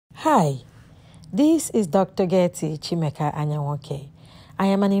Hi, this is Dr. Gertie, Chimeka, Anyanwoke. I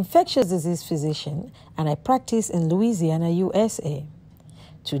am an infectious disease physician and I practice in Louisiana, USA.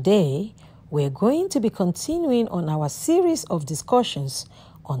 Today, we're going to be continuing on our series of discussions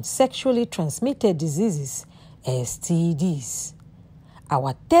on sexually transmitted diseases, STDs.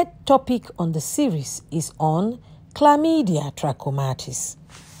 Our third topic on the series is on Chlamydia trachomatis.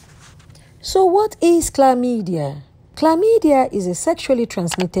 So what is chlamydia? Chlamydia is a sexually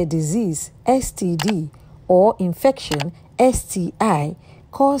transmitted disease, STD, or infection, STI,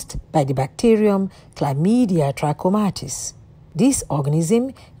 caused by the bacterium Chlamydia trachomatis. This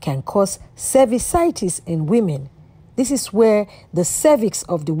organism can cause cervicitis in women. This is where the cervix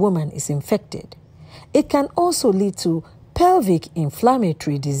of the woman is infected. It can also lead to pelvic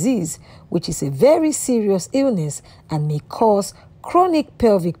inflammatory disease, which is a very serious illness and may cause chronic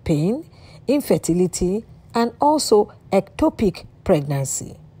pelvic pain, infertility, and also ectopic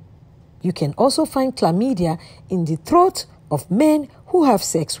pregnancy. You can also find chlamydia in the throat of men who have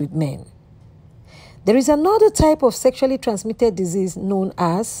sex with men. There is another type of sexually transmitted disease known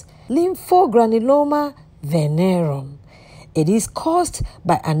as lymphogranuloma venereum. It is caused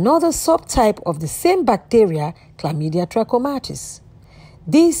by another subtype of the same bacteria, Chlamydia trachomatis.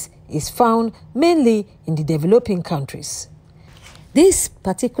 This is found mainly in the developing countries. This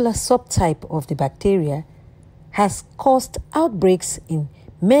particular subtype of the bacteria has caused outbreaks in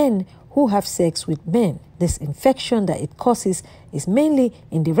men who have sex with men. This infection that it causes is mainly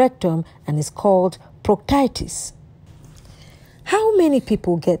in the rectum and is called proctitis. How many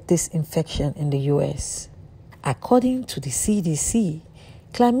people get this infection in the US? According to the CDC,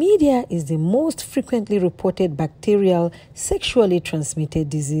 chlamydia is the most frequently reported bacterial sexually transmitted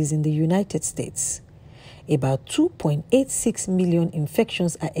disease in the United States. About 2.86 million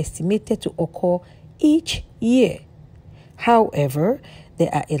infections are estimated to occur each year. However,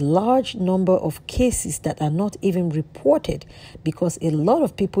 there are a large number of cases that are not even reported because a lot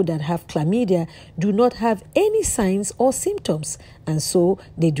of people that have chlamydia do not have any signs or symptoms, and so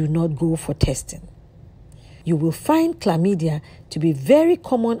they do not go for testing. You will find chlamydia to be very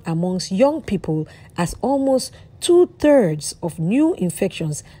common amongst young people, as almost 2/3 of new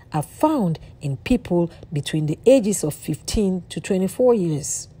infections are found in people between the ages of 15 to 24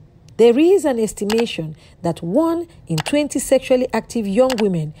 years. There is an estimation that 1 in 20 sexually active young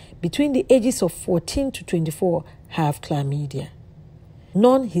women between the ages of 14 to 24 have chlamydia.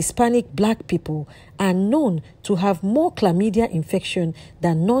 Non-Hispanic black people are known to have more chlamydia infection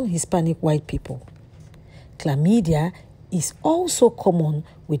than non-Hispanic white people. Chlamydia is also common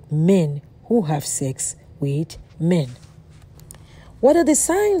with men who have sex with men. What are the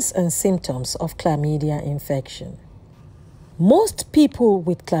signs and symptoms of chlamydia infection? Most people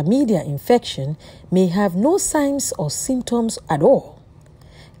with chlamydia infection may have no signs or symptoms at all.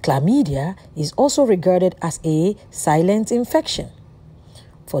 Chlamydia is also regarded as a silent infection.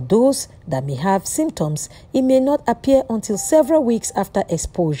 For those that may have symptoms, it may not appear until several weeks after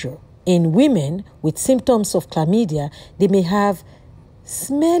exposure. In women with symptoms of chlamydia, they may have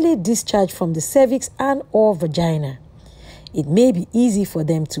smelly discharge from the cervix and or vagina. It may be easy for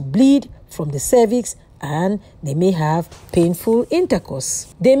them to bleed from the cervix, and they may have painful intercourse.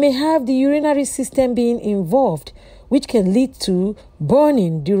 They may have the urinary system being involved, which can lead to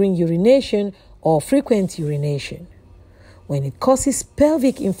burning during urination or frequent urination. When it causes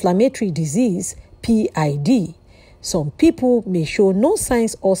pelvic inflammatory disease, PID, some people may show no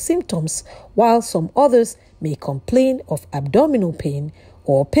signs or symptoms, while some others may complain of abdominal pain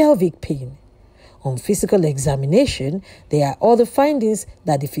or pelvic pain. On physical examination, there are other findings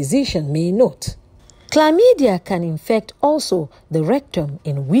that the physician may note. Chlamydia can infect also the rectum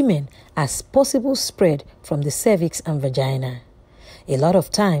in women as possible spread from the cervix and vagina. A lot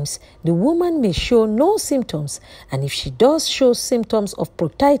of times, the woman may show no symptoms, and if she does show symptoms of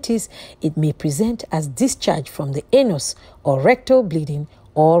proctitis, it may present as discharge from the anus or rectal bleeding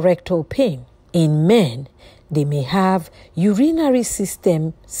or rectal pain. In men, they may have urinary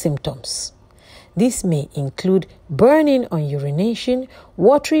system symptoms. This may include burning on urination,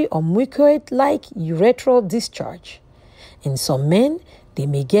 watery or mucoid-like urethral discharge. In some men, they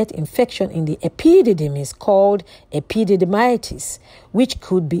may get infection in the epididymis called epididymitis, which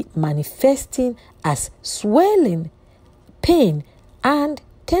could be manifesting as swelling, pain, and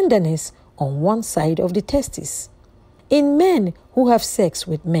tenderness on one side of the testis. In men who have sex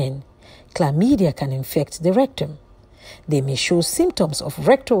with men, chlamydia can infect the rectum. They may show symptoms of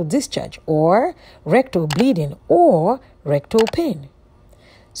rectal discharge or rectal bleeding or rectal pain.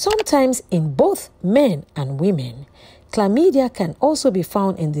 Sometimes in both men and women, chlamydia can also be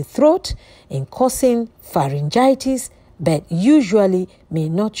found in the throat in causing pharyngitis, but usually may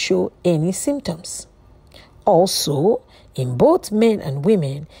not show any symptoms. Also, in both men and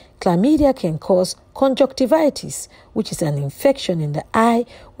women, chlamydia can cause conjunctivitis, which is an infection in the eye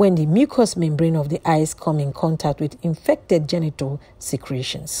when the mucous membrane of the eyes come in contact with infected genital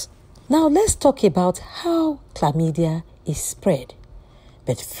secretions. Now let's talk about how chlamydia is spread.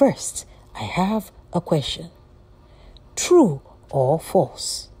 But first, I have a question. True or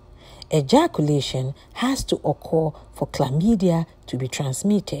false? Ejaculation has to occur for chlamydia to be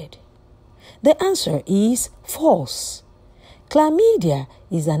transmitted. The answer is false. Chlamydia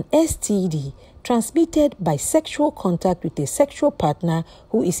is an STD transmitted by sexual contact with a sexual partner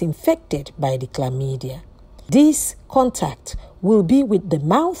who is infected by the chlamydia. This contact will be with the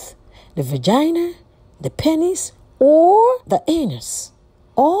mouth, the vagina, the penis, or the anus.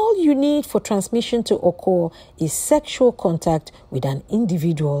 All you need for transmission to occur is sexual contact with an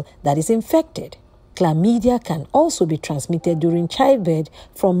individual that is infected. Chlamydia can also be transmitted during childbirth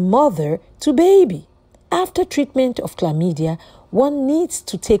from mother to baby. After treatment of chlamydia, one needs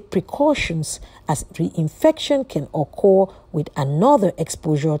to take precautions as reinfection can occur with another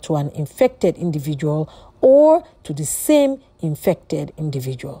exposure to an infected individual or to the same infected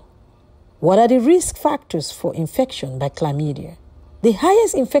individual. What are the risk factors for infection by chlamydia? The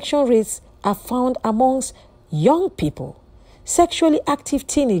highest infection rates are found amongst young people, sexually active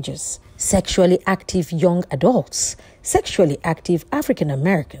teenagers, sexually active young adults, sexually active African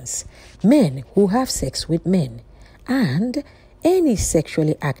Americans, men who have sex with men, and any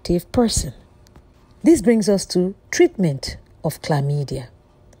sexually active person. This brings us to treatment of chlamydia.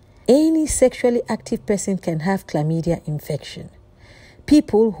 Any sexually active person can have chlamydia infection.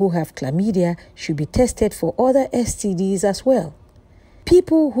 People who have chlamydia should be tested for other STDs as well.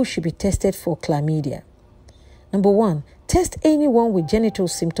 People who should be tested for chlamydia. Number 1, test anyone with genital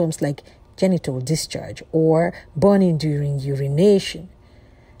symptoms like genital discharge or burning during urination.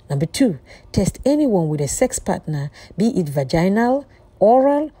 Number 2, test anyone with a sex partner, be it vaginal,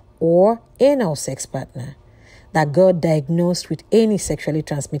 oral, or anal sex partner, that got diagnosed with any sexually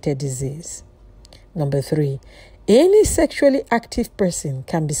transmitted disease. Number 3, any sexually active person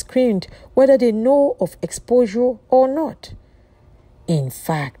can be screened whether they know of exposure or not. In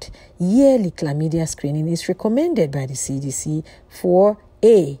fact, yearly chlamydia screening is recommended by the CDC for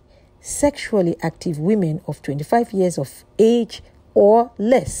A, sexually active women of 25 years of age or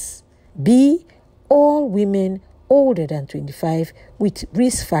less. B, all women older than 25 with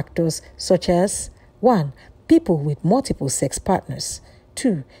risk factors such as 1, people with multiple sex partners.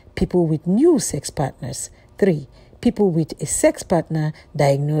 2, people with new sex partners. 3, people with a sex partner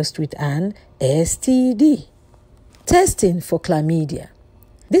diagnosed with an STD. Testing for chlamydia.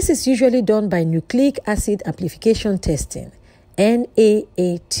 This is usually done by nucleic acid amplification testing,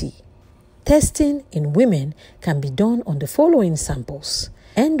 NAAT. Testing in women can be done on the following samples: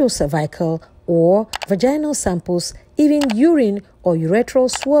 endocervical or vaginal samples, even urine or urethral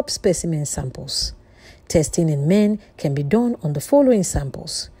swab specimen samples. Testing in men can be done on the following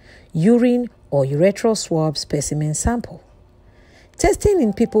samples: urine or urethral swab specimen sample. Testing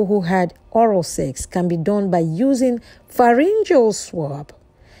in people who had oral sex can be done by using pharyngeal swab.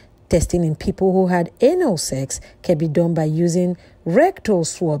 Testing in people who had anal sex can be done by using rectal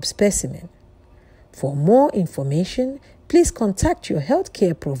swab specimen. For more information, please contact your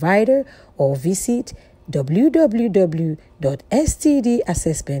healthcare provider or visit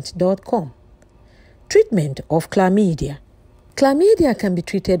www.stdassessment.com. Treatment of chlamydia. Chlamydia can be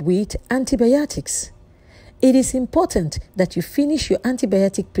treated with antibiotics. It is important that you finish your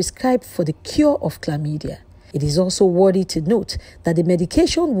antibiotic prescribed for the cure of chlamydia. It is also worthy to note that the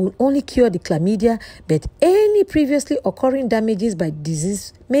medication will only cure the chlamydia, but any previously occurring damages by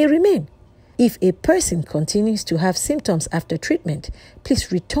disease may remain. If a person continues to have symptoms after treatment,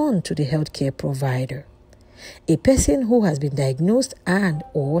 please return to the healthcare provider. A person who has been diagnosed and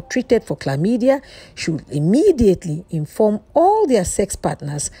or treated for chlamydia should immediately inform all their sex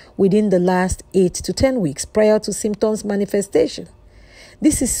partners within the last 8 to 10 weeks prior to symptoms manifestation.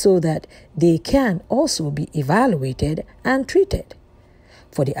 This is so that they can also be evaluated and treated.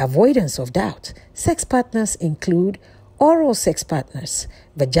 For the avoidance of doubt, sex partners include oral sex partners,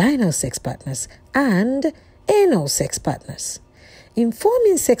 vaginal sex partners, and anal sex partners.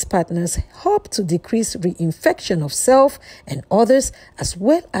 Informing sex partners help to decrease reinfection of self and others, as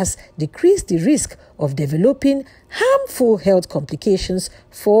well as decrease the risk of developing harmful health complications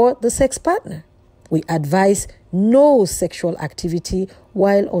for the sex partner. We advise no sexual activity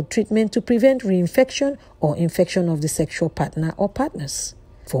while on treatment to prevent reinfection or infection of the sexual partner or partners.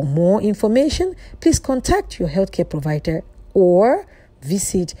 For more information, please contact your healthcare provider or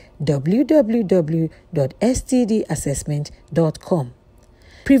visit www.stdassessment.com.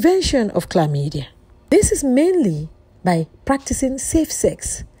 Prevention of chlamydia. This is mainly by practicing safe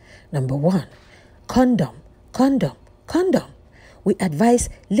sex. Number 1, condom. We advise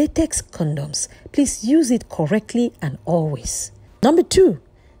latex condoms. Please use it correctly and always. Number 2,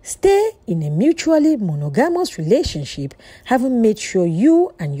 stay in a mutually monogamous relationship, having made sure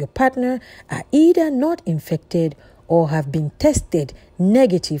you and your partner are either not infected or have been tested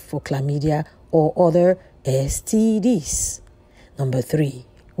negative for chlamydia or other STDs. Number 3,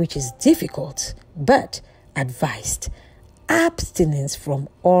 which is difficult but advised, abstinence from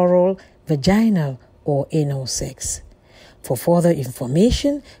oral, vaginal, or anal sex. For further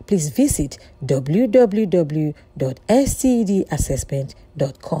information, please visit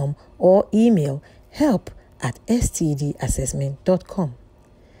www.stdassessment.com or email help@stdassessment.com.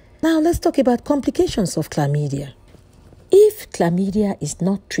 Now let's talk about complications of chlamydia. If chlamydia is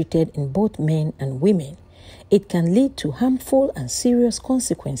not treated in both men and women, it can lead to harmful and serious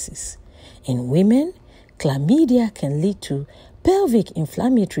consequences. In women, chlamydia can lead to pelvic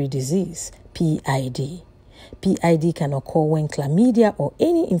inflammatory disease, PID. PID can occur when chlamydia or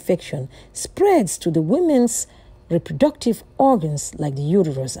any infection spreads to the women's reproductive organs like the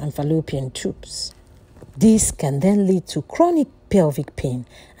uterus and fallopian tubes. This can then lead to chronic pelvic pain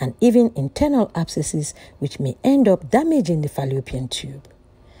and even internal abscesses, which may end up damaging the fallopian tube.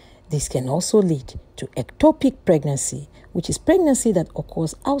 This can also lead to ectopic pregnancy, which is pregnancy that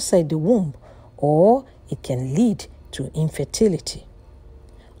occurs outside the womb, or it can lead to infertility.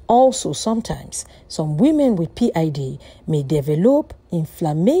 Also, sometimes some women with PID may develop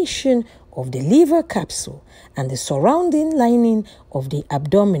inflammation of the liver capsule and the surrounding lining of the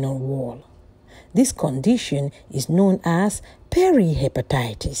abdominal wall. This condition is known as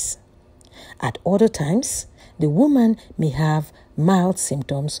perihepatitis. At other times, the woman may have mild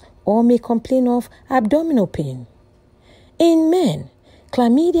symptoms or may complain of abdominal pain. In men,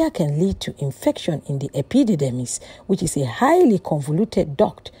 chlamydia can lead to infection in the epididymis, which is a highly convoluted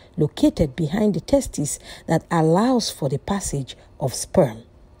duct located behind the testes that allows for the passage of sperm.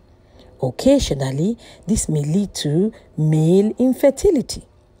 Occasionally, this may lead to male infertility.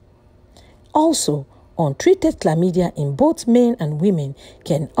 Also, untreated chlamydia in both men and women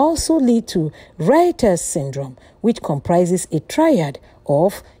can also lead to Reiter's syndrome, which comprises a triad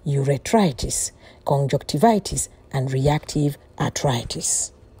of urethritis, conjunctivitis, and reactive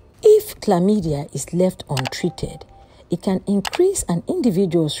arthritis. If chlamydia is left untreated, it can increase an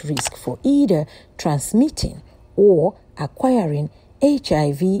individual's risk for either transmitting or acquiring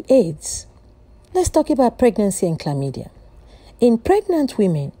HIV/AIDS. Let's talk about pregnancy and chlamydia. In pregnant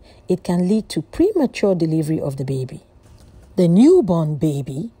women, it can lead to premature delivery of the baby. The newborn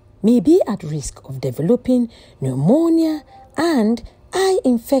baby may be at risk of developing pneumonia and eye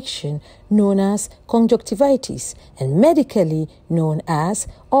infection known as conjunctivitis and medically known as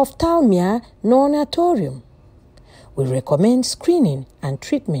ophthalmia neonatorium. We recommend screening and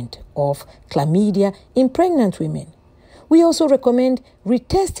treatment of chlamydia in pregnant women. We also recommend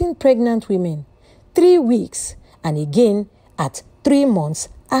retesting pregnant women 3 weeks and again at 3 months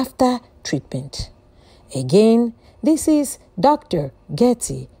after treatment. Again, this is Dr.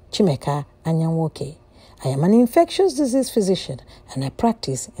 Gertie Chimeka Anyanwoke. I am an infectious disease physician and I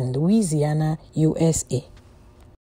practice in Louisiana, USA.